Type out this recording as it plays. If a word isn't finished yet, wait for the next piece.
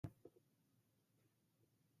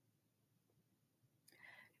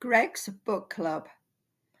Greg's Book Club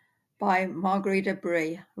by Margarida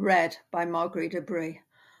Brei, read by Margarida Brei.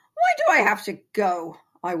 Why do I have to go?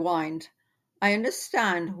 I whined. I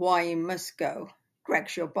understand why you must go.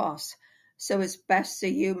 Greg's your boss, so it's best to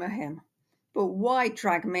humour him. But why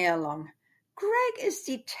drag me along? Greg is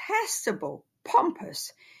detestable,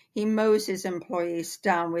 pompous. He mows his employees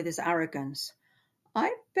down with his arrogance.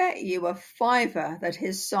 I bet you a fiver that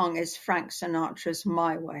his song is Frank Sinatra's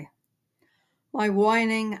My Way. My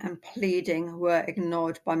whining and pleading were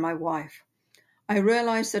ignored by my wife. I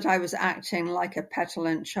realized that I was acting like a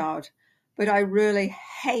petulant child, but I really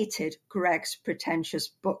hated Greg's pretentious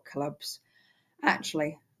book clubs.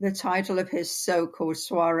 Actually, the title of his so-called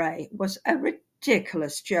soirée was a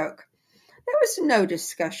ridiculous joke. There was no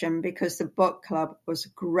discussion because the book club was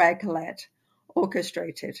Greg-led,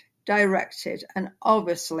 orchestrated, directed, and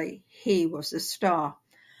obviously he was the star.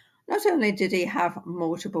 Not only did he have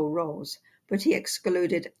multiple roles, but he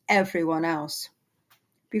excluded everyone else.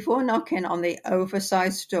 Before knocking on the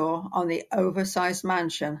oversized door on the oversized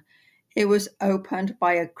mansion, it was opened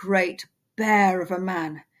by a great bear of a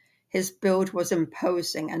man. His build was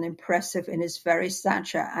imposing and impressive in his very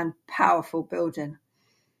stature and powerful building.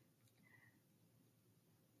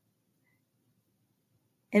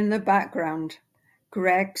 In the background,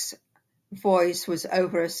 Greg's voice was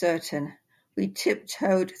over-asserting. We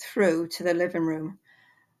tiptoed through to the living room,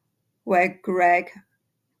 where Greg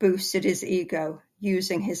boosted his ego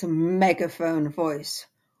using his megaphone voice.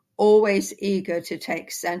 Always eager to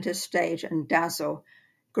take center stage and dazzle,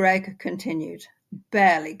 Greg continued,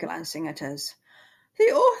 barely glancing at us. The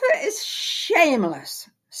author is shameless,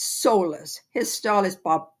 soulless. His style is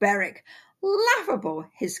barbaric, laughable.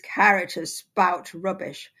 His characters spout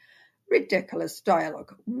rubbish, ridiculous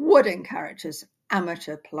dialogue, wooden characters,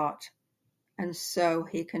 amateur plot. And so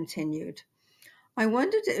he continued. I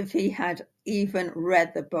wondered if he had even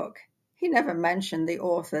read the book. He never mentioned the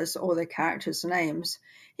authors or the characters' names.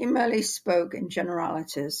 He merely spoke in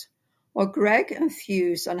generalities. While Greg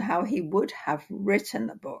enthused on how he would have written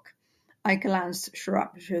the book, I glanced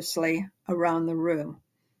surreptitiously around the room.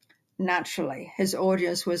 Naturally, his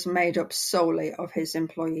audience was made up solely of his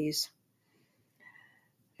employees.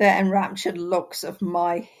 Their enraptured looks of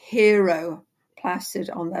my hero plastered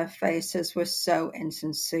on their faces were so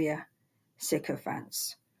insincere.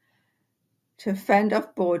 Sycophants. To fend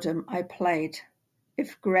off boredom, I played.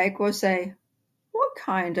 If Greg was what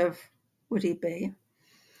kind of would he be?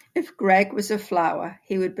 If Greg was a flower,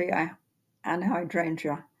 he would be an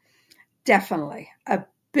hydrangea. Definitely a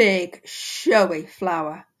big, showy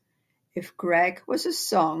flower. If Greg was a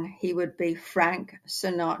song, he would be Frank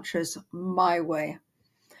Sinatra's My Way.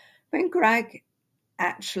 When Greg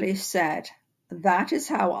actually said, that is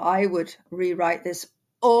how I would rewrite this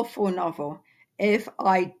awful novel if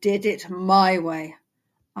I did it my way,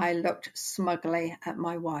 I looked smugly at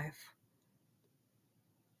my wife.